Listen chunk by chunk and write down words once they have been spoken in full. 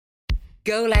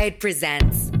Go Loud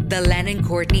presents the Lennon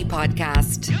Courtney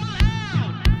Podcast.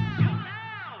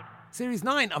 Series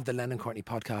 9 of the Lennon Courtney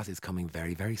Podcast is coming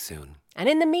very, very soon. And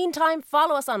in the meantime,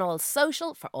 follow us on all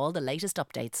social for all the latest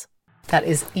updates. That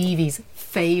is Evie's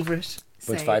favourite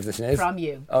Bunch of fives in the schnees. from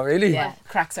you. Oh, really? Yeah,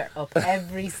 cracks her up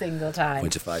every single time.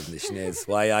 Bunch of fives in the schnees.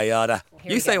 Why I oughta.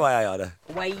 You say why I oughta.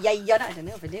 Why I don't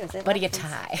know if I do. Is it? Butter your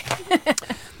tie.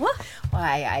 What?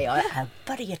 Why I ought to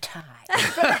butter your tie.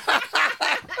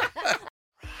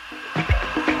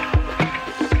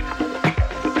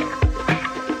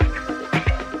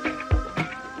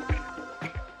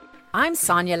 I'm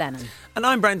Sonya Lennon. And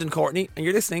I'm Brendan Courtney, and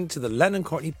you're listening to the Lennon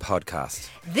Courtney Podcast.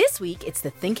 This week, it's the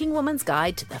Thinking Woman's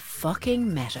Guide to the fucking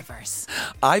Metaverse.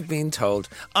 I've been told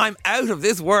I'm out of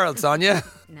this world, Sonya.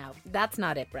 Now, that's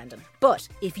not it, Brendan. But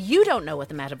if you don't know what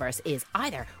the Metaverse is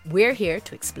either, we're here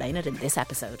to explain it in this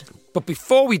episode. But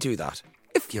before we do that,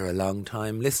 if you're a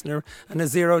long-time listener and a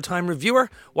zero-time reviewer,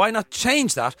 why not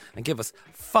change that and give us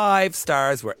 5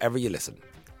 stars wherever you listen?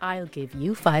 I'll give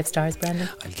you 5 stars, Brendan.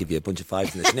 I'll give you a bunch of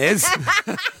fives in the schnees.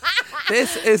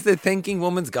 This is the Thinking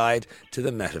Woman's Guide to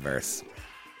the Metaverse.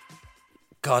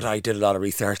 God, I did a lot of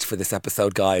research for this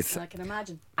episode, guys. I can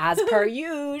imagine. As per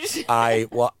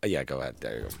usual. Yeah, go ahead.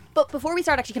 There you go. But before we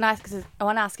start, actually, can I ask? Cause I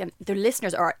want to ask, and the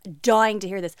listeners are dying to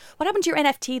hear this. What happened to your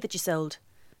NFT that you sold?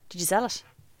 Did you sell it?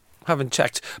 Haven't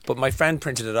checked, but my friend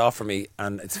printed it off for me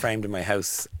and it's framed in my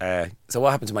house. So what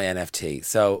happened to my NFT?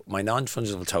 So my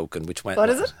non-fungible token, which went...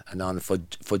 What is it? A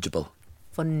non-fungible.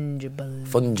 Fungible.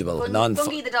 Fungi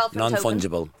the dolphin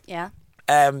non-fungible. Yeah.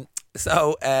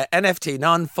 So NFT,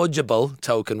 non-fungible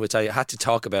token, which I had to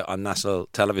talk about on national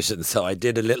television, so I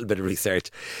did a little bit of research,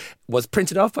 was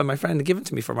printed off by my friend and given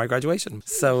to me for my graduation.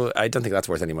 So I don't think that's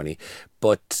worth any money.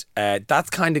 But that's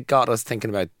kind of got us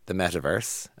thinking about the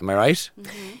metaverse. Am I right?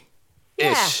 Mm-hmm.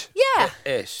 Ish. Yeah.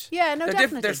 Ish. Yeah, no,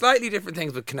 definitely. They're slightly different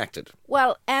things, but connected.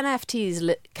 Well,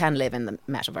 NFTs can live in the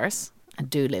metaverse and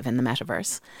do live in the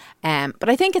metaverse. But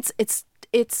I think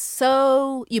it's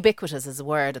so ubiquitous as a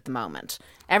word at the moment.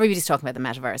 Everybody's talking about the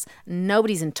metaverse.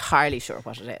 Nobody's entirely sure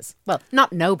what it is. Well,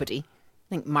 not nobody. I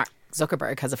think Mark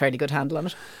Zuckerberg has a fairly good handle on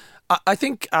it. I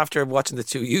think after watching the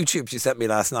 2 YouTubes you sent me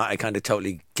last night, I kind of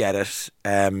totally get it.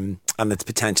 And its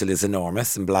potential is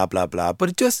enormous and blah, blah, blah. But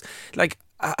it just, like,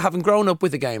 having grown up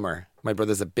with a gamer, my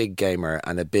brother's a big gamer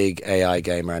and a big AI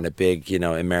gamer and a big,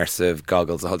 immersive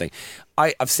goggles, the whole thing.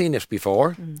 I've seen it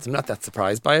before, so I'm not that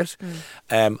surprised by it.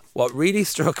 What really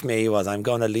struck me was I'm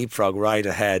going to leapfrog right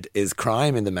ahead is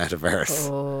crime in the metaverse.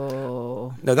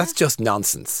 Oh. No, that's just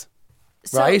nonsense.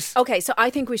 So, right? Okay, so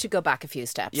I think we should go back a few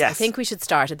steps. Yes. I think we should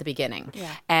start at the beginning.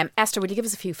 Yeah. Esther, will you give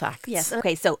us a few facts? Yes.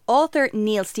 Okay, so author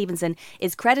Neil Stephenson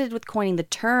is credited with coining the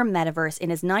term metaverse in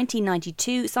his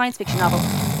 1992 science fiction novel.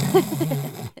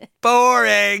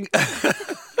 Boring.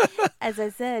 As I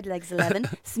said, like 11,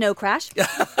 Snow Crash,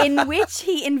 in which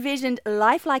he envisioned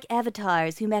lifelike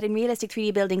avatars who met in realistic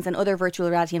 3D buildings and other virtual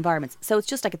reality environments. So it's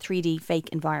just like a 3D fake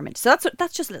environment. So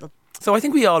that's just a little. So I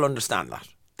think we all understand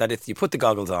that if you put the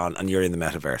goggles on and you're in the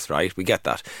metaverse, right? We get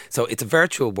that. So it's a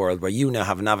virtual world where you now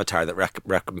have an avatar that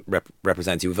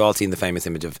represents you. We've all seen the famous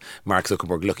image of Mark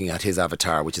Zuckerberg looking at his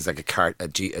avatar, which is like a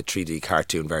 3D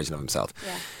cartoon version of himself.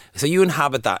 Yeah. So you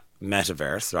inhabit that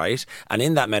metaverse, right? And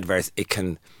in that metaverse, it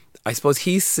can... I suppose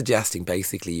he's suggesting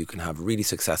basically you can have a really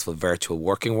successful virtual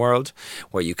working world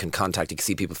where you can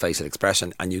see people's facial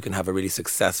expression and you can have a really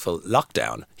successful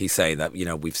lockdown. He's saying that,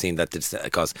 we've seen that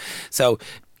because... So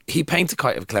he paints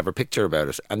quite a clever picture about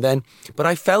it. But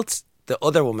I felt the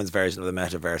other woman's version of the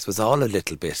metaverse was all a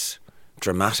little bit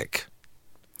dramatic.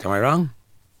 Am I wrong?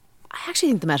 I actually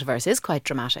think the metaverse is quite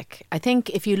dramatic. I think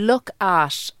if you look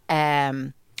at...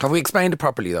 Have we explained it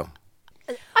properly though?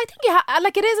 I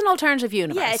think it is an alternative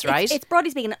universe, right? It's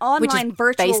broadly speaking an online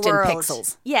virtual based world. in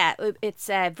pixels. Yeah, it's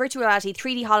virtual reality,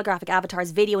 3D holographic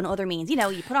avatars, video and other means. You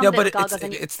put on the little goggles.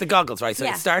 It's the goggles, right? So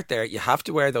you start there, you have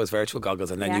to wear those virtual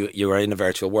goggles and then you are in a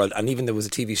virtual world. And even there was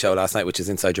a TV show last night which is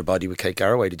Inside Your Body with Kate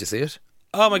Garraway. Did you see it?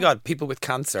 Oh my God, people with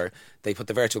cancer, they put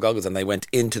the virtual goggles and they went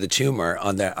into the tumour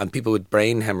on there, and people with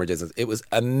brain hemorrhages. It was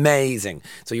amazing.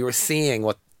 So you were seeing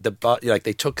what the body, like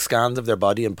they took scans of their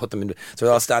body and put them in, so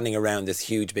they're all standing around this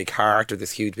huge big heart or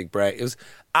this huge big brain. It was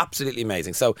absolutely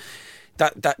amazing. So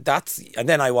that's, and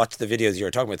then I watched the videos you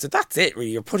were talking about. So that's it,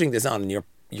 really. You're putting this on and you're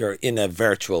in a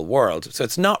virtual world, so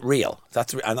it's not real.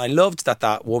 And I loved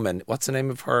that woman. What's the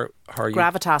name of her?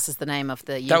 Gravitas is the name of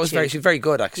the YouTube. That was she's very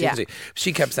good actually. Yeah.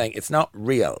 She kept saying it's not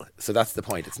real, so that's the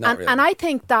point. It's not real. And I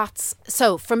think that's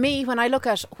so. For me, when I look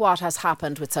at what has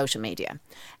happened with social media,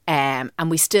 and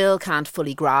we still can't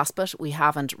fully grasp it. We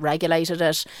haven't regulated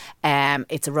it.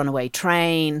 It's a runaway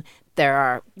train. There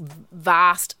are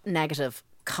vast negative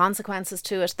consequences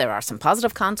to it. There are some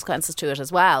positive consequences to it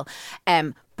as well.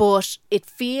 But it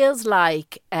feels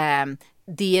like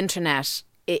the internet,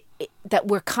 that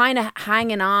we're kind of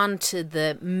hanging on to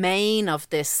the mane of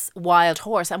this wild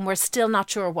horse, and we're still not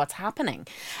sure what's happening,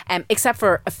 except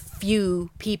for a few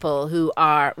people who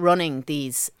are running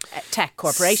these tech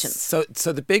corporations. So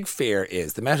the big fear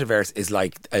is the metaverse is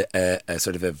like a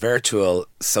sort of a virtual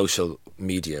social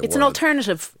media It's world. an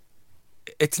alternative.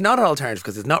 It's not an alternative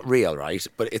because it's not real, right?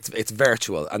 But it's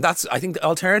virtual, and that's, I think the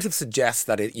alternative suggests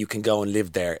that you can go and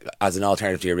live there as an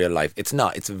alternative to your real life. It's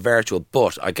not. It's virtual.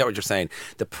 But I get what you're saying.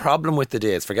 The problem with it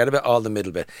is, forget about all the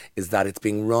middle bit, is that it's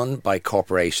being run by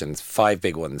corporations, 5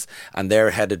 big ones, and they're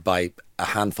headed by a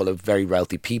handful of very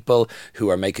wealthy people who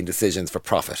are making decisions for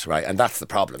profit, right? And that's the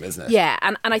problem, isn't it? Yeah,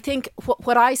 and I think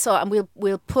what I saw, and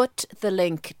we'll put the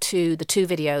link to the 2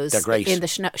 videos They're great. in the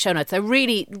show notes. They're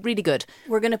really, really good.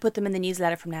 We're going to put them in the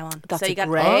newsletter from now on. That's so a you got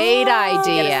great idea,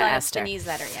 sign up to Esther. the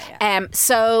newsletter, yeah.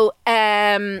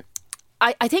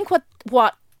 I think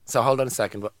what So hold on a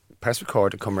second. Press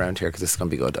record and come around here because this is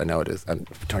going to be good. I know it is. And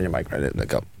turn your mic right in.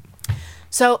 Go.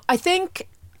 So I think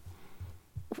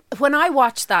when I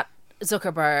watched that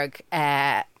Zuckerberg,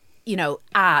 ad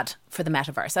for the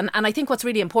metaverse, and I think what's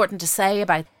really important to say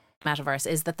about metaverse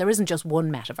is that there isn't just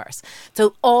one metaverse.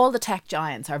 So all the tech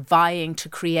giants are vying to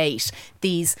create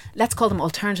these, let's call them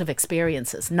alternative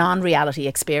experiences, non-reality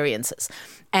experiences.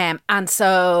 And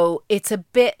so it's a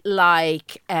bit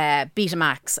like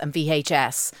Betamax and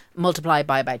VHS multiplied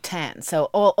by about 10. So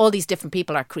all these different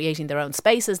people are creating their own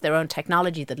spaces, their own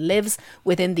technology that lives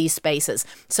within these spaces.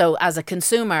 So as a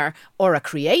consumer or a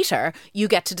creator, you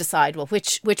get to decide, well,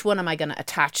 which one am I going to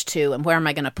attach to, and where am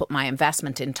I going to put my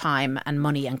investment in time and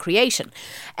money and creation?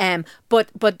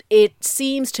 But it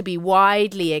seems to be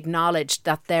widely acknowledged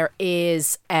that there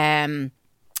is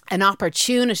an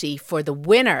opportunity for the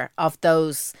winner of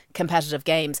those competitive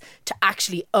games to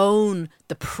actually own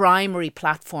the primary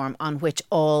platform on which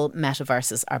all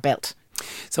metaverses are built.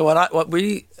 So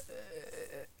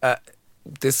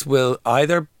this will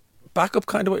either back up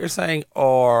kind of what you're saying,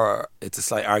 or it's a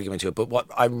slight argument to it. But what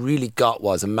I really got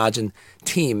was, imagine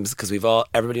Teams, because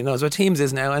everybody knows what Teams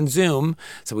is now, and Zoom.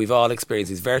 So we've all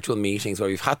experienced these virtual meetings where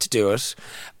we've had to do it,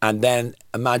 and then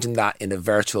imagine that in a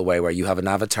virtual way where you have an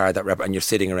avatar and you're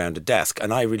sitting around a desk.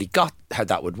 And I really got how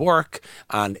that would work,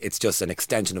 and it's just an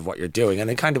extension of what you're doing, and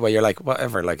in kind of way you're like,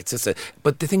 whatever, like it's just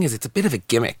but the thing is, it's a bit of a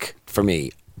gimmick for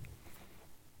me.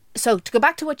 So to go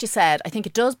back to what you said, I think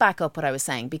it does back up what I was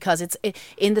saying, because it's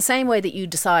in the same way that you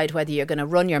decide whether you're going to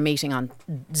run your meeting on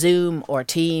Zoom or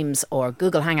Teams or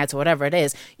Google Hangouts or whatever it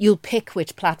is, you'll pick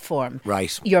which platform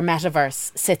your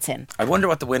metaverse sits in. I wonder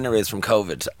what the winner is from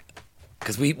COVID.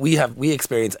 Because we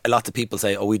experience, lots of people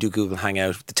say, we do Google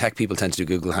Hangout. The tech people tend to do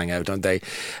Google Hangout, don't they?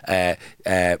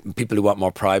 People who want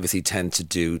more privacy tend to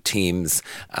do Teams,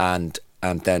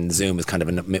 and then Zoom is kind of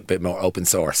a bit more open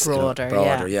source.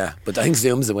 Broader, yeah. But I think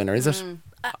Zoom's the winner, is it?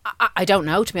 I don't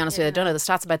know, to be honest with you. I don't know the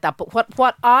stats about that.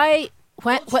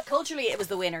 But culturally, it was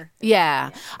the winner.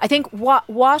 Yeah. I think what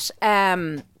I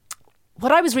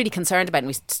was really concerned about, and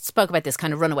we spoke about this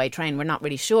kind of runaway train, we're not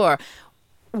really sure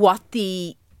what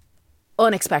the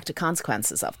unexpected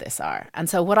consequences of this are. And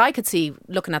so what I could see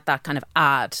looking at that kind of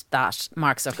ad that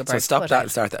Mark Zuckerberg So stop that and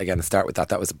start that again. Start with that.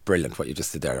 That was brilliant what you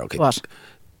just did there. Okay.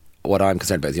 What I'm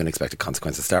concerned about is the unexpected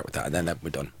consequences. Start with that, and then we're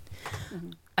done.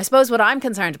 Mm-hmm. I suppose what I'm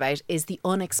concerned about is the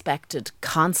unexpected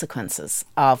consequences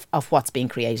of what's being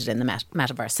created in the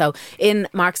metaverse. So in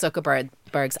Mark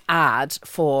Zuckerberg's ad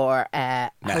for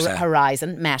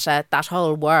Horizon, Meta, that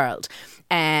whole world,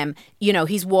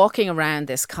 he's walking around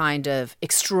this kind of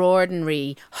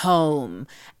extraordinary home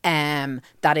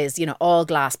that is, all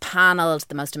glass panelled,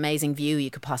 the most amazing view you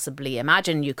could possibly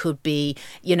imagine. You could be,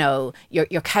 your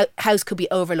house could be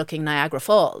overlooking Niagara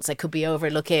Falls. It could be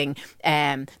overlooking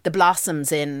the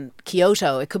blossoms in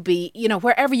Kyoto. It could be,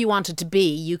 wherever you want it to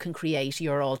be, you can create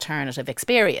your alternative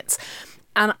experience.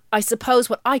 And I suppose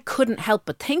what I couldn't help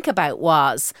but think about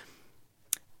was,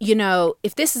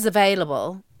 if this is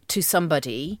available to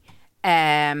somebody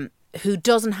who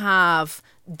doesn't have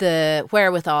the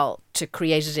wherewithal to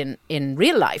create it in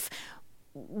real life,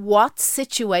 what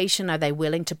situation are they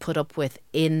willing to put up with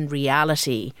in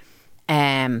reality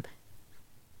when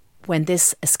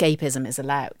this escapism is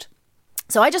allowed?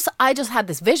 So I just had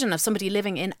this vision of somebody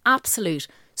living in absolute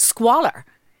squalor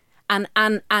and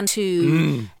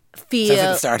to feel... Sounds like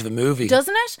the start of a movie.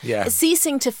 Doesn't it? Yeah.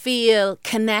 Ceasing to feel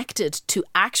connected to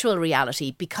actual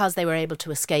reality because they were able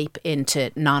to escape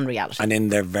into non-reality. And in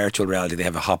their virtual reality, they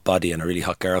have a hot body and a really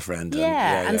hot girlfriend.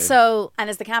 So... And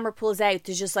as the camera pulls out,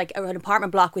 there's just like an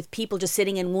apartment block with people just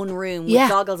sitting in one room with Yeah.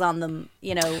 goggles on them,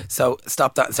 you know. So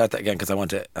stop that and start that again, because I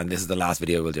want to, and this is the last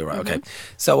video we'll do, right? Okay.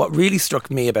 So what really struck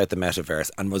me about the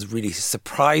metaverse and was really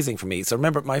surprising for me, so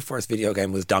remember my first video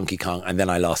game was Donkey Kong, and then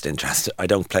I lost interest. I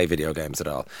don't play video games at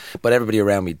all, but everybody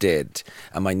around me did,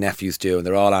 and my nephews do, and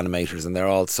they're all animators and they're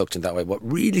all sucked in that way. What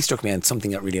really struck me and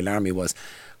something that really alarmed me was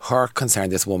her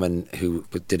concern, this woman who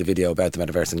did a video about the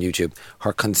metaverse on YouTube,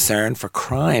 her concern for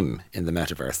crime in the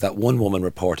metaverse, that one woman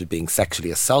reported being sexually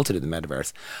assaulted in the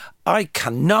metaverse. I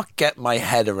cannot get my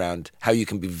head around how you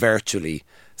can be virtually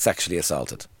sexually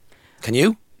assaulted. Can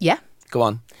you? Yeah. Go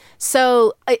on.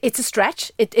 So it's a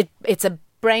stretch. It's a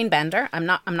brain bender. I'm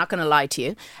not going to lie to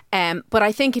you. But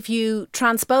I think if you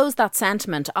transpose that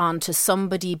sentiment onto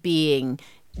somebody being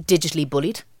digitally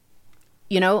bullied,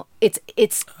 you know,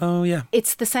 it's Oh, yeah.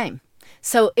 it's the same.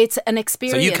 So it's an So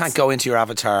experience. you can't go into your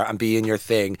avatar and be in your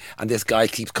thing, and this guy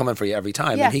keeps coming for you every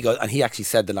time. Yeah. And he goes, and he actually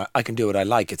said that I can do what I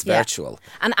like. It's Yeah. virtual.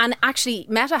 And actually,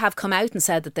 Meta have come out and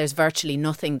said that there's virtually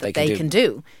nothing that They they can can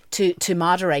do to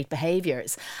moderate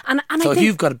behaviours. And So I if think,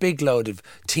 you've got a big load of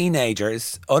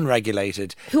teenagers,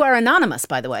 unregulated, who are anonymous,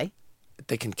 by the way.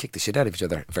 they can kick the shit out of each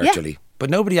other virtually. But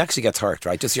nobody actually gets hurt,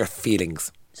 right? Just your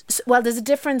feelings. Well, there's a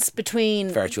difference between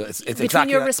Virtual. It's between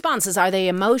exactly your that. responses. Are they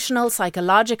emotional,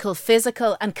 psychological,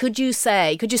 physical? And could you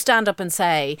stand up and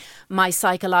say, my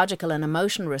psychological and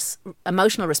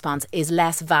emotional response is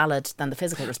less valid than the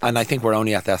physical response? And I think we're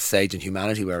only at that stage in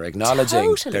humanity where we're acknowledging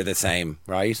Totally. they're the same,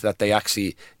 right? That they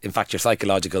actually, in fact, your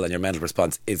psychological and your mental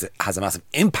response has a massive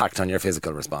impact on your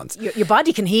physical response. Your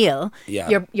body can heal.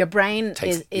 Yeah. Your brain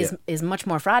Takes- is much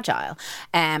more fragile.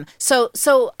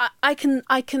 So I can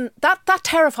that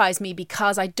terrifies me,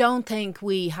 because I don't think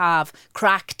we have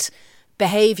cracked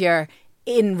behaviour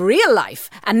in real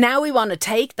life, and now we want to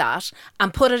take that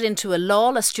and put it into a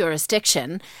lawless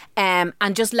jurisdiction, and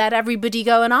just let everybody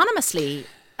go anonymously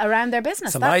around their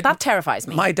business. So That terrifies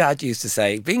me. My dad used to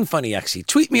say, being funny actually,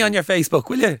 tweet me on your Facebook,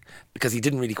 will you? Because he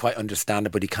didn't really quite understand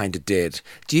it, but he kind of did.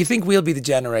 Do you think we'll be the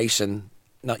generation,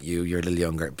 not you, you're a little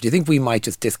younger, but do you think we might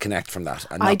just disconnect from that?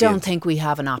 And I not be don't in- think we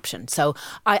have an option. So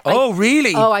Oh,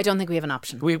 really? Oh, I don't think we have an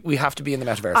option. We have to be in the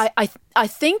metaverse. I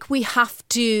think we have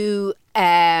to.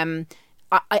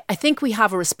 I think we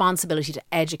have a responsibility to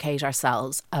educate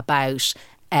ourselves about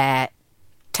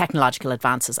technological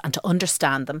advances and to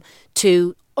understand them,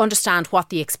 to understand what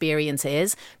the experience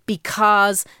is,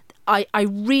 because I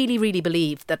really, really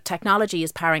believe that technology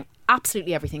is powering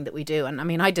absolutely everything that we do. And I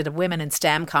mean, I did a Women in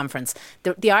STEM conference.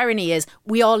 The irony is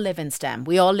we all live in STEM,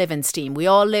 we all live in STEAM, we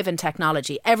all live in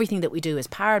technology. Everything that we do is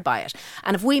powered by it.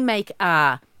 And if we make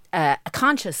a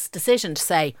conscious decision to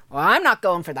say, well, I'm not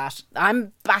going for that,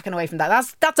 I'm backing away from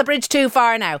that, that's a bridge too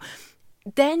far now,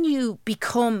 then you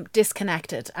become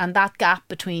disconnected, and that gap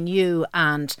between you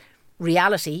and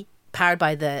reality powered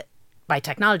by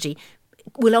technology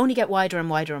will only get wider and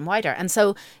wider and wider. And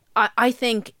so I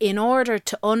think in order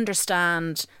to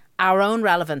understand our own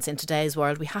relevance in today's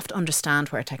world, we have to understand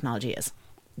where technology is.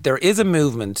 There is a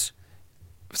movement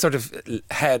sort of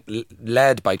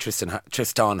led by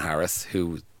Tristan Harris,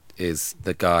 who is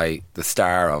the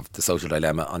star of The Social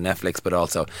Dilemma on Netflix, but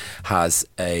also has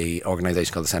a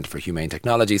organisation called the Centre for Humane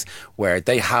Technologies, where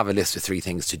they have a list of 3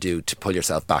 things to do to pull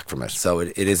yourself back from it. So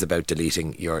it is about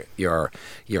deleting your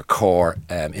core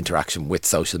interaction with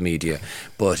social media.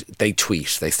 But they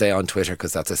tweet, they stay on Twitter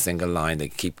because that's a single line, they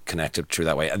keep connected through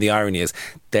that way. And the irony is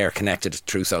they're connected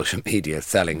through social media,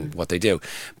 selling what they do.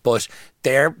 But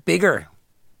their bigger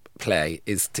play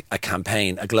is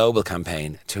a global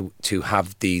campaign to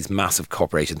have these massive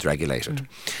corporations regulated,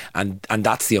 and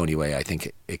that's the only way I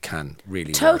think it can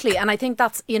really Totally. work. And I think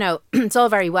that's, it's all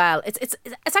very well. It's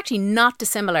actually not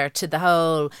dissimilar to the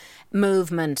whole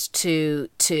movement to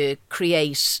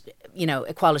create,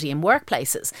 equality in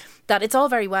workplaces. That it's all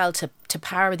very well to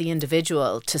power the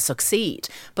individual to succeed,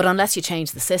 but unless you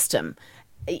change the system,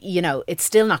 it's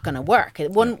still not going to work.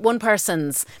 One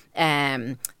person's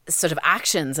sort of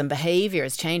actions and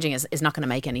behaviours changing is not going to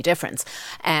make any difference.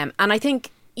 And I think,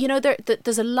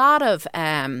 there's a lot of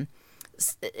a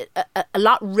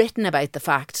lot written about the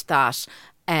fact that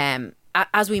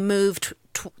as we move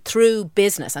through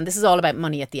business, and this is all about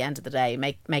money at the end of the day,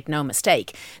 make no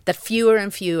mistake, that fewer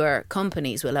and fewer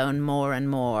companies will own more and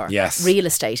more real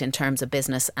estate in terms of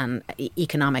business and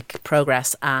economic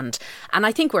progress, and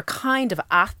I think we're kind of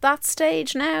at that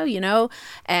stage now, you know,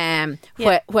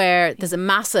 where there's a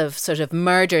massive sort of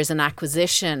mergers and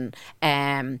acquisition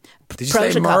Did you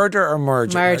say murder or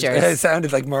merger? Mergers. It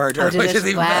sounded like murder, which is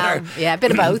even better. Yeah, a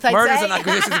bit of both, I'd Murders say. and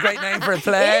acquisitions is a great name for a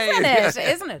play.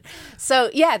 Isn't it? So,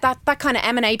 yeah, that kind of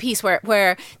M&A piece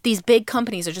where these big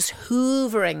companies are just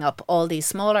hoovering up all these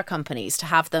smaller companies to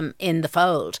have them in the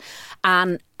fold.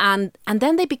 And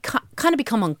then they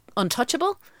become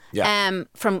untouchable. Yeah.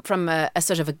 From a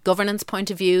sort of a governance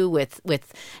point of view with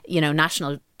you know,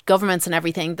 national governments and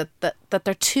everything, that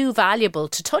they're too valuable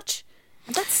to touch.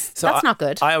 That's not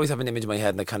good. I always have an image in my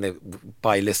head, and I kind of,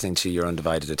 by listening to your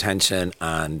undivided attention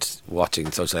and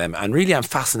watching social media, and really I'm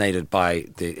fascinated by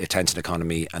the attention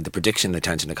economy and the prediction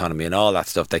attention economy and all that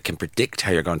stuff. They can predict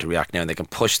how you're going to react now, and they can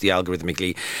push the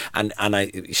algorithmically. And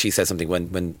she says something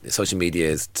when social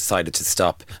media has decided to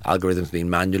stop algorithms being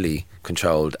manually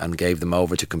controlled and gave them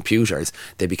over to computers,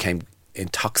 they became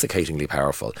intoxicatingly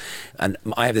powerful. And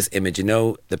I have this image, you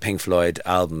know, the Pink Floyd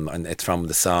album, and it's from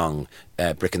the song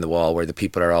Brick in the Wall, where the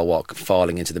people are all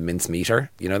falling into the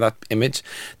mincemeter. You know that image?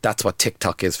 That's what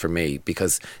TikTok is for me,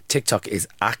 because TikTok is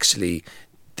actually,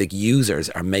 the users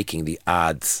are making the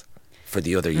ads for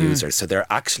the other users. So they're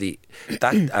actually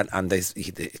that, and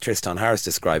Tristan Harris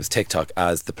describes TikTok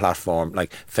as the platform.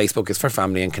 Like Facebook is for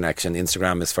family and connection,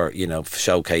 Instagram is for, you know,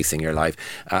 showcasing your life,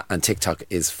 and TikTok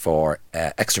is for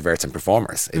extroverts and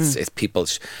performers. It's people,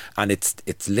 and it's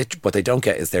what they don't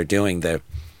get is they're doing the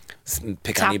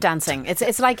tap dancing.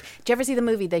 It's like, do you ever see the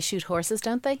movie They Shoot Horses,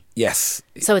 don't they? Yes.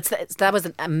 So that was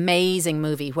an amazing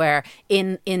movie where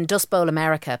in Dust Bowl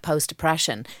America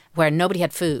post-depression, where nobody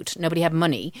had food, nobody had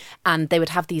money, and they would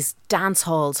have these dance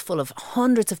halls full of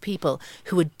hundreds of people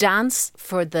who would dance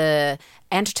for the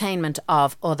entertainment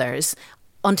of others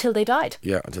until they died.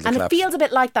 Yeah, until they and collapsed. It feels a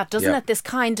bit like that, doesn't Yeah. it? This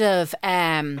kind of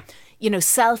you know,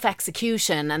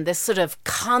 self-execution and this sort of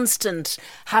constant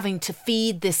having to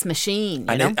feed this machine,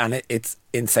 you know? It's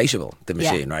insatiable, the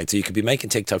machine, right? So you could be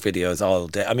making TikTok videos all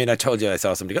day. I mean, I told you, I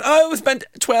saw somebody go, I spent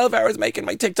 12 hours making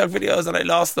my TikTok videos and I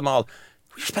lost them all.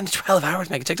 We spent 12 hours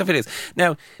making TikTok videos.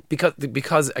 Now,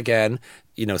 because again,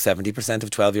 you know, 70% of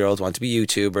 12-year-olds want to be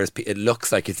YouTubers. It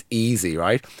looks like it's easy,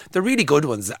 right? The really good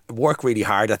ones work really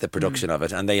hard at the production of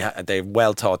it, and they're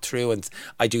well thought through. And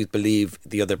I do believe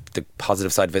the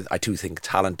positive side of it, I do think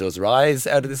talent does rise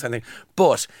out of this kind of thing.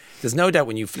 But there's no doubt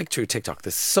when you flick through TikTok,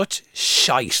 there's such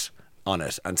shite on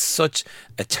it and such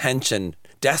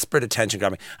desperate attention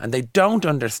grabbing, and they don't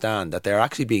understand that they're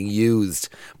actually being used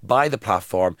by the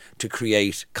platform to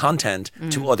create content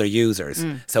to other users.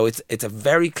 So it's a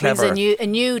very clever, brings a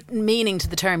new meaning to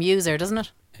the term user, doesn't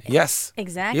it? Yes,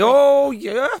 Exactly. Oh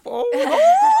yeah.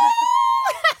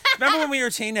 Remember when we were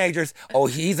teenagers? Oh,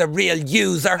 he's a real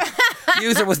user.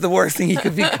 User was the worst thing he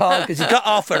could be called, because he got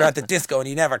off with her at the disco and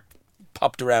he never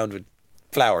popped around with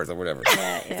flowers or whatever.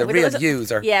 Yeah. The real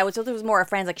user. Yeah, which there was more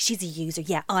friends like, she's a user.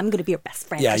 Yeah, I'm going to be your best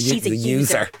friend. Yeah, she's a the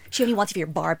user. She only wants you for your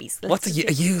Barbies. What's a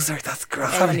user? That's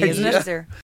great. Everybody is a user.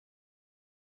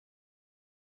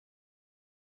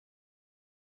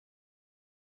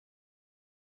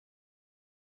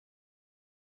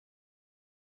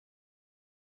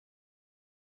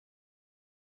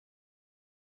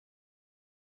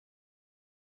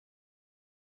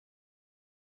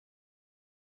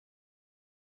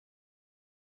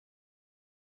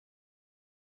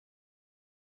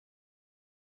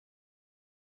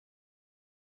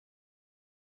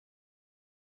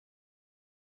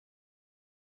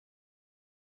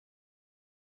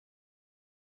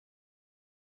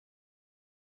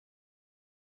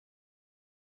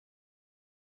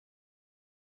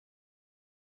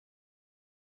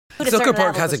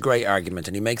 Zuckerberg has a great argument,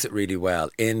 and he makes it really well,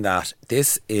 in that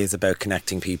this is about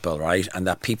connecting people, right? And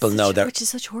that people know that, which is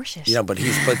such horseshit. you know, but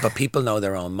people know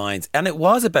their own minds, and it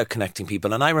was about connecting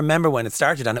people. And I remember when it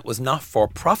started, and it was not for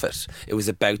profit. It was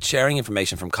about sharing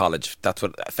information from college. That's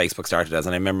what Facebook started as.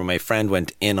 And I remember my friend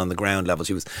went in on the ground level.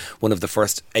 She was one of the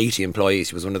first 80 employees.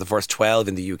 She was one of the first 12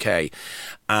 in the UK,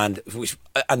 and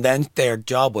then their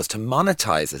job was to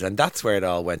monetize it, and that's where it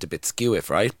all went a bit skew,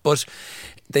 right? But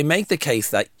they make the case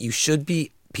that you should be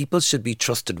people should be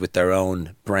trusted with their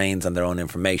own brains and their own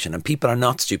information, and people are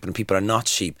not stupid and people are not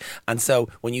sheep. And so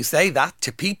when you say that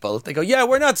to people, they go, yeah,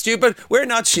 we're not stupid, we're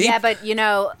not sheep. Yeah, but you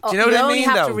know Do you know what I only mean,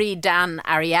 have though? to read Dan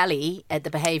Ariely, the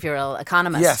behavioural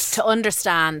economist, Yes. to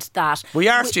understand that We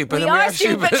are stupid we and we are are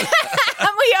stupid. and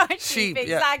we are Sheep, sheep,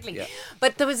 yeah, exactly. yeah.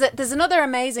 But there's another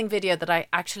amazing video that I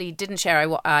actually didn't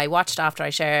share. I watched after I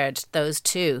shared those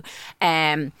two.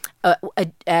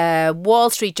 A Wall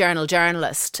Street Journal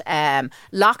journalist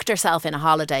locked herself in a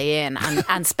Holiday Inn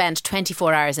and spent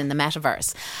 24 hours in the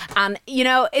metaverse. And you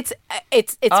know, it's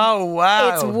Oh,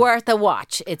 wow. it's worth a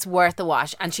watch. It's worth a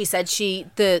watch. And she said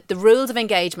the rules of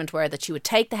engagement were that she would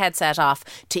take the headset off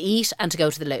to eat and to go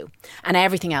to the loo, and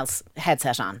everything else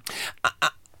headset on.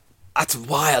 That's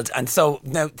wild. And so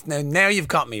now you've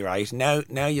got me, right? Now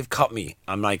you've caught me.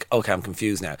 I'm like, okay, I'm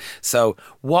confused now. So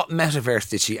what metaverse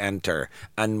did she enter,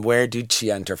 and where did she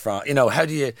enter from? You know, how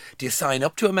do you sign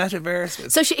up to a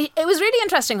metaverse? So it was really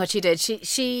interesting what she did.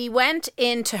 She went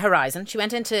into Horizon. She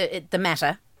went into the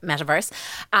metaverse,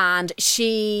 and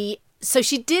she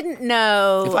didn't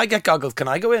know. If I get goggles, can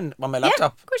I go in on my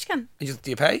laptop? Yeah, of course you can.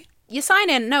 Do you pay? You sign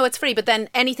in. No, it's free. But then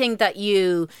anything that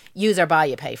you use or buy,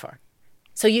 you pay for.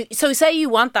 So say you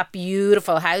want that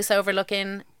beautiful house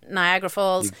overlooking Niagara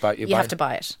Falls, you have to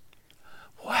buy it.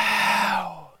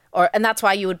 Wow. And that's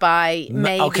why you would buy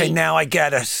maybe. Okay, now I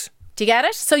get it. Do you get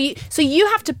it? So you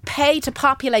have to pay to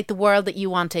populate the world that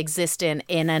you want to exist in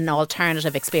an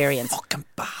alternative experience. Fucking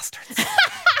bastards.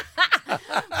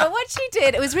 But what she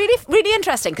did, it was really, really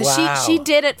interesting because Wow. she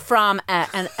did it from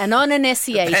an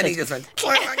uninitiated. Penny just went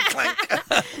clank, clank,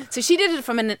 clank. So she did it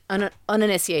from an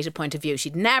uninitiated point of view.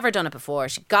 She'd never done it before.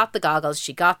 She got the goggles,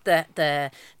 she got the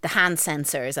hand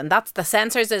sensors, and that's the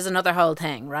sensors is another whole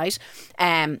thing, right?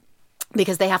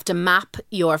 Because they have to map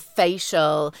your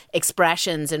facial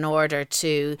expressions in order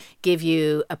to give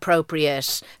you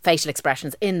appropriate facial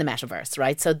expressions in the metaverse,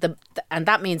 right? So and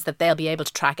that means that they'll be able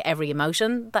to track every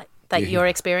emotion that you're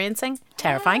experiencing.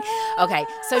 Terrifying. Okay,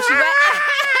 so she went.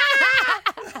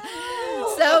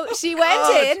 So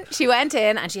she went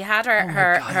in and she had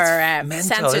her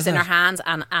mental, sensors isn't in her it? hands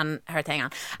and her thing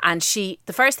on. And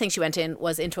the first thing she went in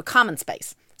was into a common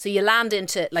space. So you land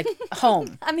into like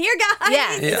home. I'm here, guys.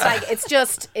 Yeah, it's like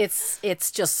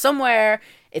it's just somewhere.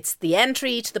 It's the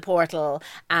entry to the portal,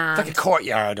 and Like a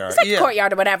courtyard or it's like a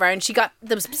courtyard or whatever. And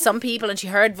there was some people, and she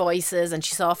heard voices, and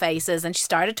she saw faces, and she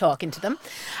started talking to them.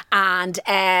 And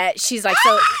she's like,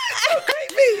 "So,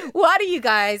 what are you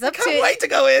guys up to?" Can't wait to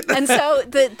go in. And so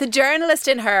the journalist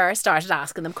in her started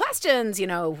asking them questions. You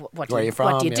know, what do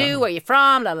you do? Where are you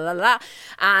from? La la la la.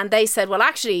 And they said, "Well,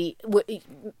 actually,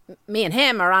 me and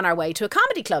him are on our way to a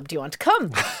comedy club. Do you want to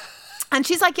come?" And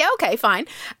she's like, yeah, okay, fine.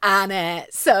 And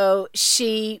so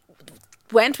she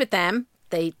went with them.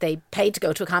 They paid to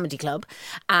go to a comedy club.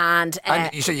 And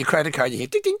you show your credit card, you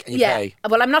hit ding, ding, and you yeah. pay.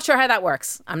 Well, I'm not sure how that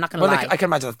works. I'm not going to lie. I can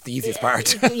imagine that's the easiest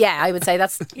part. Yeah, I would say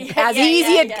that's as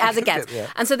easy as it gets. Yeah.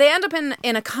 And so they end up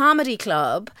in a comedy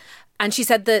club. And she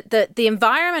said the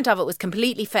environment of it was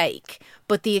completely fake.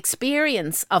 But the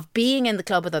experience of being in the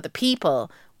club with other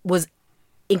people was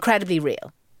incredibly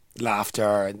real.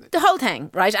 Laughter. The whole thing,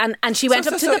 right? And she went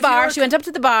up to the bar. She went up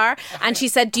to the bar and she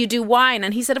said, "Do you do wine?"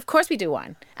 And he said, "Of course we do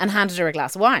wine," and handed her a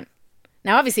glass of wine.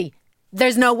 Now, obviously,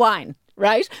 there's no wine,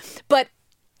 right? But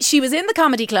she was in the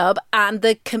comedy club and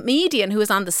the comedian who was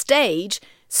on the stage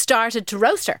started to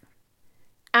roast her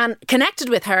and connected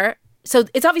with her. So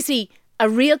it's obviously a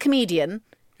real comedian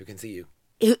Who can see you.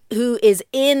 who is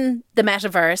in the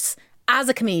metaverse as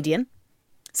a comedian.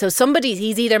 So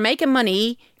he's either making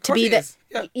money to be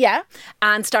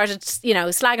and started,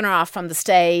 slagging her off from the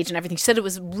stage and everything. She said it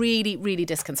was really, really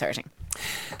disconcerting.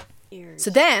 So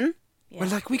then, Well,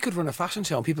 like we could run a fashion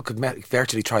show and people could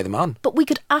virtually try them on. but we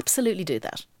could absolutely do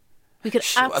that. We could.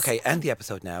 Okay, end the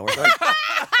episode now. We're going.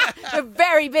 We're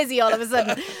very busy all of a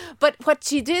sudden. But what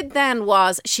she did then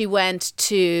was she went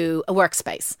to a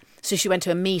workspace. So she went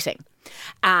to a meeting.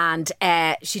 And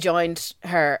she joined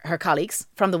her colleagues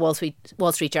from the Wall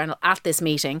Street Journal at this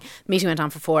meeting. The meeting went on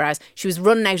for 4 hours. She was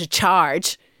running out of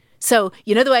charge. So,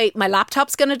 you know the way my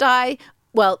laptop's going to die?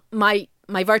 Well, my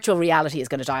virtual reality is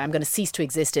going to die. I'm going to cease to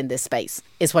exist in this space,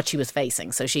 is what she was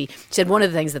facing. So she said one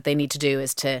of the things that they need to do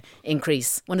is to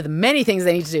increase, one of the many things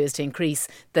they need to do is to increase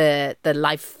the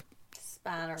lifespan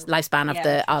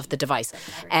of the device.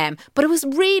 But it was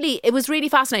really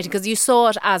fascinating because you saw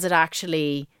it as it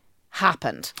actually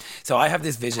happened. So I have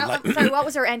this vision. Sorry, what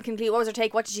was her end conclusion? What was her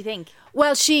take? What did she think?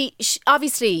 Well, she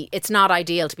obviously, it's not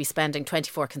ideal to be spending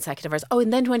 24 consecutive hours. Oh,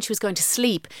 and then when she was going to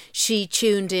sleep, she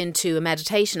tuned into a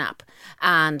meditation app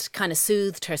and kind of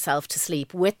soothed herself to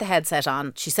sleep with the headset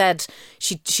on. She said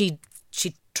she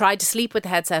tried to sleep with the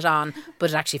headset on, but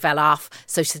it actually fell off.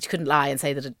 So she said she couldn't lie and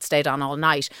say that it stayed on all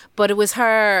night. But it was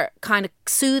her kind of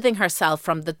soothing herself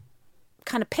from the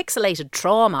kind of pixelated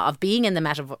trauma of being in the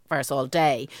metaverse all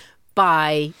day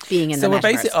by being in the metaverse. So we're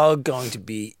basically all going to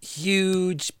be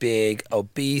huge, big,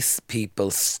 obese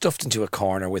people stuffed into a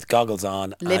corner with goggles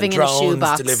on, living and in a drones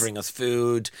shoebox, delivering us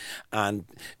food, and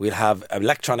we'll have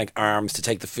electronic arms to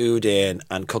take the food in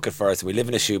and cook it for us. We live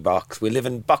in a shoebox. We live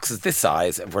in boxes this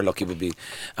size, if we're lucky,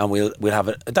 and we'll have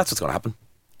it. That's what's going to happen.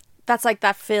 That's like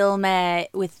that film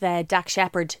with Dak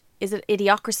Shepard. Is it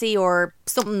Idiocracy or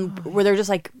something where they're just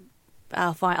like,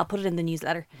 oh, fine, I'll put it in the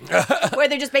newsletter. Where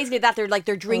they're just basically that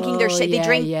they're drinking their shit. They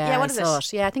drink. Yeah, what is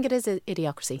it? Yeah, I think it is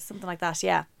Idiocracy. Something like that.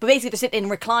 Yeah, but basically they're sitting in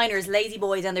recliners, lazy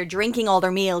boys, and they're drinking all their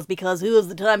meals because who has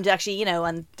the time to actually,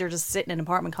 and they're just sitting in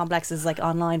apartment complexes like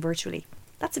online virtually.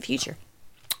 That's the future.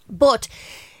 But.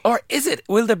 Or is it?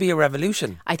 Will there be a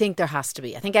revolution? I think there has to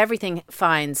be. I think everything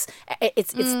finds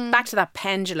it's back to that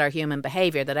pendular human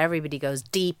behaviour that everybody goes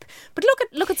deep. But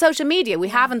look at social media. We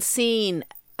haven't seen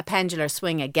a pendular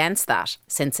swing against that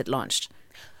since it launched.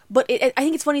 But I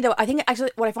think it's funny though. I think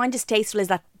actually what I find distasteful is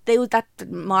that that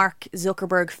Mark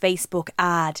Zuckerberg Facebook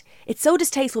ad. It's so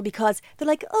distasteful because they're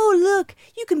like, oh look,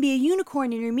 you can be a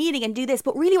unicorn in your meeting and do this.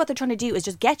 But really what they're trying to do is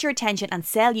just get your attention and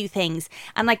sell you things.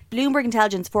 And like Bloomberg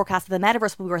Intelligence forecast that the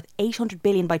metaverse will be worth 800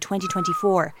 billion by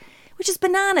 2024, which is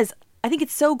bananas. I think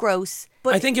it's so gross.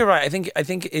 But I think you're right. I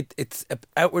think it's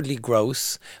outwardly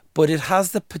gross, but it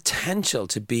has the potential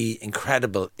to be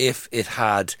incredible if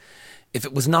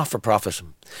it was not for profit.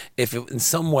 If it, in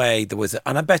some way there was,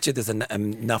 and I bet you there's a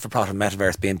not for profit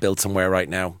metaverse being built somewhere right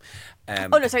now.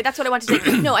 Oh no, sorry, that's what I wanted to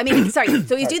say. No, I mean, sorry.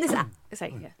 So he's doing this.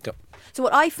 Sorry. Yeah. Go. So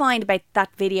what I find about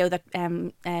that video that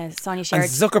Sonya shared,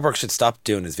 and Zuckerberg should stop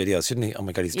doing his videos, shouldn't he? Oh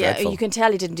my God, he's dreadful. You can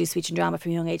tell he didn't do speech and drama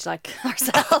from a young age like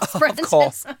ourselves, for instance. Of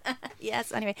course.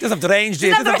 Yes. Anyway, doesn't have the range, do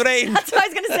you? Doesn't have the range. That's what I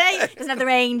was going to say. Doesn't have the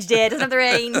range, did? Doesn't have the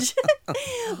range.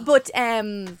 But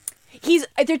he's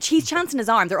chancing his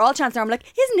arm. They're all chancing their arm like,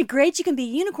 isn't it great you can be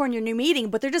a unicorn in your new meeting?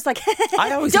 But they're just like,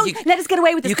 don't let us get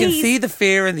away with this. You can see the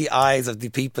fear in the eyes of the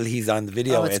people he's on the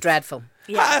video. Oh, it's dreadful.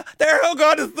 Yeah. Oh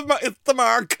God, it's the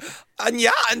mark. And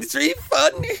it's really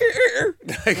fun here.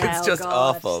 It's just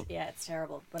awful. Yeah, it's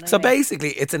terrible. But so basically,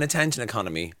 it's an attention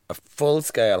economy, a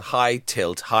full-scale,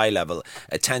 high-tilt, high-level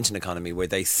attention economy where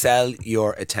they sell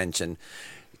your attention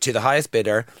to the highest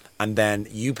bidder, and then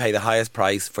you pay the highest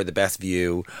price for the best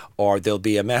view, or there'll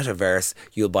be a metaverse,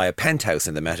 you'll buy a penthouse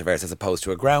in the metaverse as opposed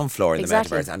to a ground floor in the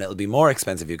metaverse, and it'll be more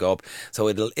expensive if you go up. So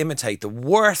it'll imitate the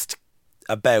worst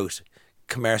about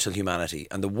commercial humanity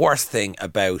and the worst thing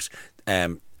about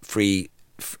free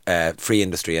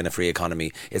industry and a free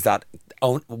economy is that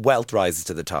wealth rises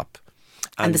to the top.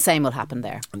 And the same will happen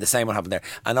there.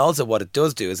 And also what it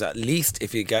does do is at least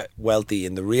if you get wealthy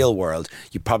in the real world,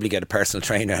 you probably get a personal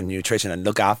trainer and nutrition and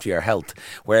look after your health.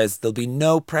 Whereas there'll be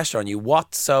no pressure on you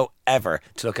whatsoever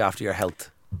to look after your health.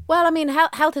 Well, I mean,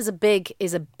 health is a big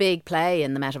play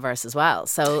in the metaverse as well.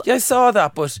 So yeah, I saw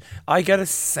that, but I get a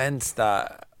sense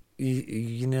that,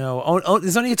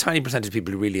 there's only a tiny percentage of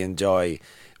people who really enjoy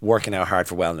working out hard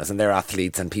for wellness, and they're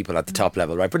athletes and people at the top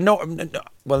level, right? But no,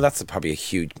 well, that's probably a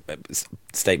huge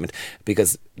statement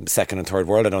because second and third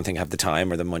world, I don't think have the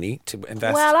time or the money to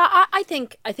invest. Well, I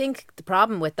think the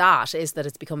problem with that is that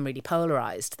it's become really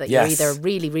polarised. That you're either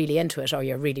really, really into it or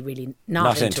you're really, really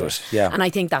not into it. Yeah. And I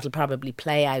think that'll probably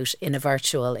play out in a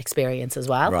virtual experience as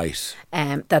well. Right.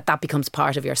 That becomes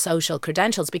part of your social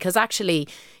credentials, because actually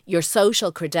your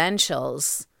social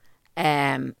credentials,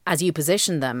 as you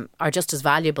position them, are just as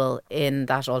valuable in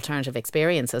that alternative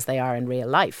experience as they are in real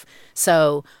life.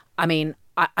 So, I mean,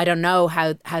 I don't know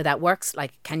how that works.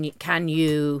 Like, can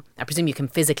you? I presume you can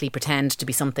physically pretend to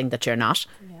be something that you're not.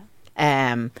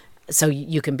 Yeah. So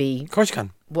you can be. Of course you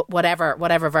can.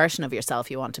 Whatever version of yourself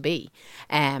you want to be.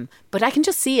 But I can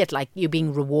just see it like you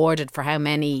being rewarded for how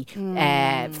many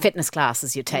fitness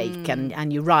classes you take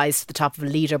and you rise to the top of a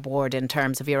leaderboard in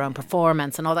terms of your own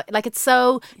performance and all that. Like, it's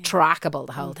so trackable,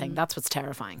 the whole thing. That's what's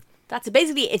terrifying. That's it.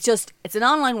 Basically, it's an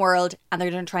online world and they're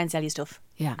going to try and sell you stuff.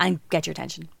 Yeah. And get your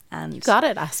attention. And you got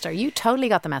it, Esther. You totally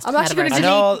got the message. I'm actually going to delete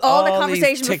all the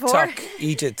conversation these before. TikTok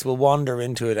idiots will wander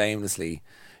into it aimlessly.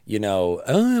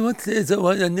 What's this? Oh,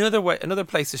 another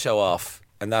place to show off.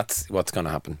 And that's what's going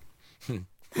to happen.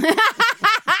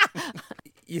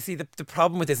 You see, the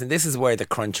problem with this, and this is where the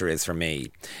cruncher is for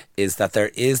me, is that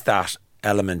there is that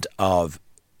element of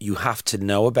you have to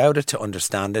know about it to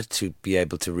understand it, to be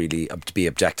able to really to be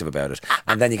objective about it,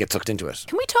 and then you get sucked into it.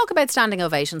 Can we talk about standing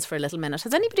ovations for a little minute?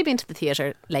 Has anybody been to the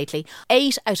theatre lately?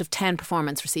 8 out of 10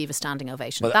 performers receive a standing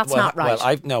ovation. That's not right.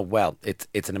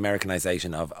 It's an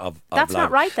Americanization of That's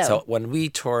not right, though. So when we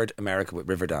toured America with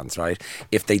Riverdance, right?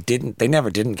 If they never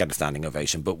didn't get a standing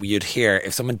ovation, but you'd hear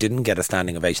if someone didn't get a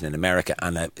standing ovation in America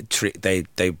and they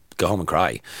go home and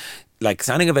cry. Like,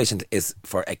 standing ovation is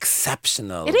for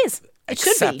exceptional. It is. It should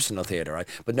be exceptional theatre, right?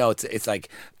 But no, it's like, it's like,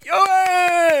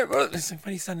 what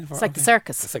are you standing for? It's like the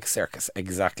circus. It's like circus,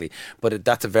 exactly. But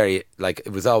that's a very, like,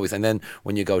 it was always. And then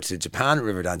when you go to Japan at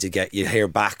Riverdance, you hear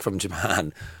back from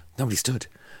Japan, nobody stood.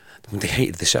 They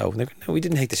hated the show. They go, no, we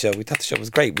didn't hate the show. We thought the show was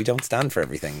great. We don't stand for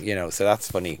everything, you know. So that's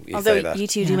funny. Although you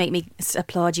two do make me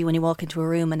applaud you when you walk into a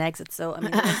room and exit. So I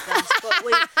mean,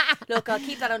 look, I'll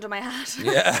keep that under my hat.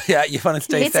 Yeah. You want to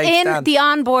stay it's safe. It's in stand. the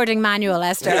onboarding manual,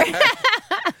 Esther.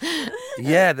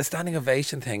 Yeah, the standing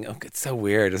ovation thing. Oh, it's so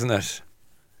weird, isn't it?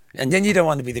 And then you don't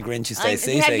want to be the Grinch who stays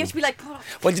seating. Yeah, you have to be like.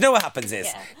 Well, you know what happens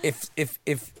is if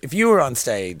you were on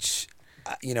stage,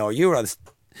 or you were on.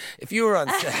 If you were on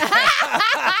stage,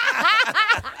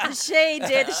 the shade.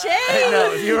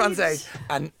 No, if you were on stage,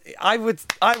 and I would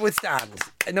stand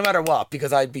no matter what,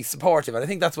 because I'd be supportive, and I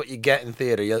think that's what you get in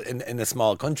theatre in a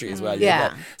small country as well.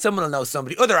 Yeah, someone will know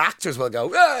somebody. Other actors will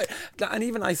go, "Ah!" And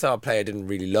even I saw a play I didn't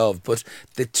really love, but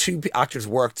the 2 actors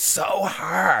worked so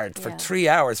hard for 3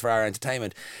 hours for our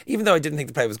entertainment. Even though I didn't think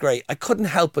the play was great, I couldn't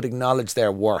help but acknowledge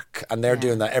their work, and they're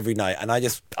doing that every night. And I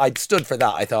stood for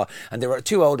that. I thought, and there were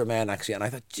 2 older men actually, and I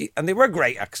thought, gee, and they were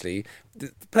great actually. The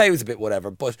play was a bit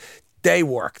whatever, but they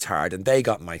worked hard and they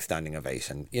got my standing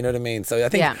ovation. You know what I mean? So I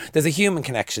think there's a human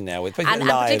connection now with and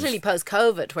particularly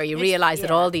post-COVID, where you realise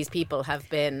that all these people have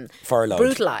been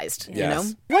brutalised. Yes. You know,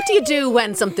 what do you do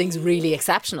when something's really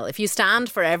exceptional? If you stand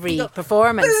for every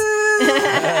performance, 2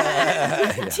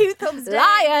 thumbs down.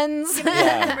 Lions,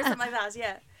 or something like that.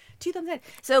 Yeah, 2 thumbs down.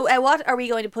 So what are we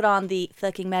going to put on the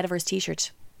cking Metaverse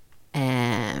T-shirt?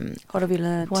 What have we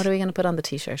learned? What are we going to put on the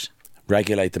T-shirt?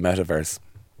 Regulate the Metaverse.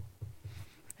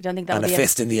 I don't think that'll be a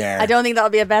fist in the air. I don't think that'll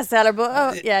be a bestseller,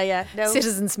 but no.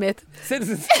 Citizen Smith.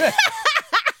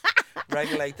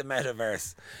 Regulate the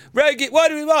Metaverse. What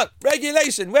do we want?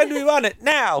 Regulation. When do we want it?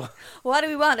 Now. What do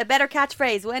we want? A better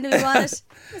catchphrase. When do we want it?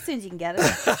 As soon as you can get it.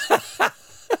 As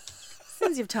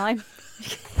soon as you have time.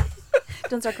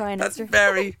 Don't start crying, That's Esther.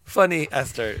 very funny,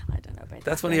 Esther. I don't know about that.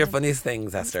 That's one of your funniest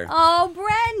things, Esther. Oh,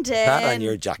 Brendan. That on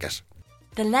your jacket.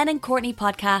 The Lennon Courtney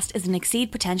Podcast is an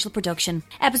Exceed Potential production.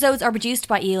 Episodes are produced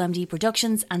by EOMD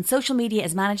Productions and social media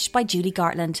is managed by Julie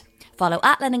Gartland. Follow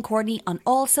 @Lennon Courtney on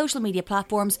all social media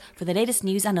platforms for the latest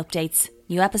news and updates.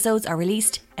 New episodes are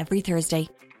released every Thursday.